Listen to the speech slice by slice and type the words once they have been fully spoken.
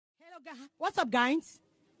What's up, guys?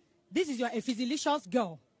 This is your Ephizilicious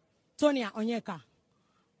girl, Tonia Onyeka.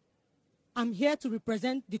 I'm here to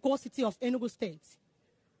represent the core city of Enugu State.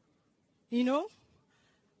 You know,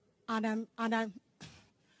 and I'm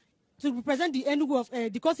to represent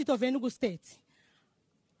the core city of Enugu State.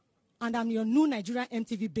 And I'm your new Nigerian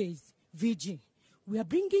MTV base, VG. We are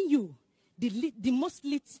bringing you the most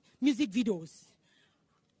lit music videos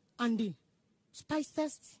and the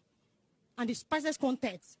spiciest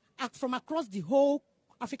content from across the whole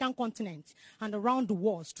African continent and around the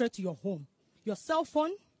world, straight to your home. Your cell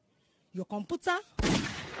phone, your computer,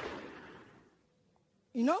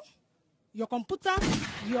 you know, your computer,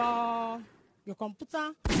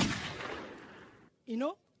 you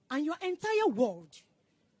know, and your entire world.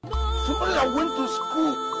 Somebody that went to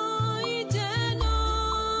school